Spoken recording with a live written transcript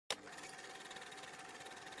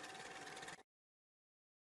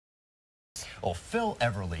Well, Phil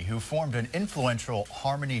Everly, who formed an influential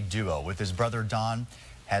harmony duo with his brother Don,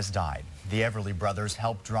 has died. The Everly brothers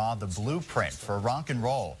helped draw the blueprint for rock and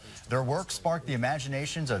roll. Their work sparked the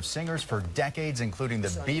imaginations of singers for decades, including the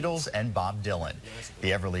Beatles and Bob Dylan.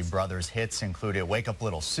 The Everly brothers' hits included Wake Up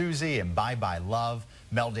Little Susie and Bye Bye Love,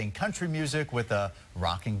 melding country music with a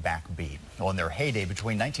rocking backbeat. Well, in their heyday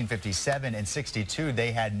between 1957 and 62,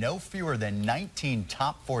 they had no fewer than 19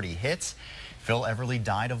 top 40 hits. Phil Everly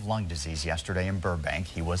died of lung disease yesterday in Burbank.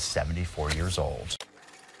 He was 74 years old.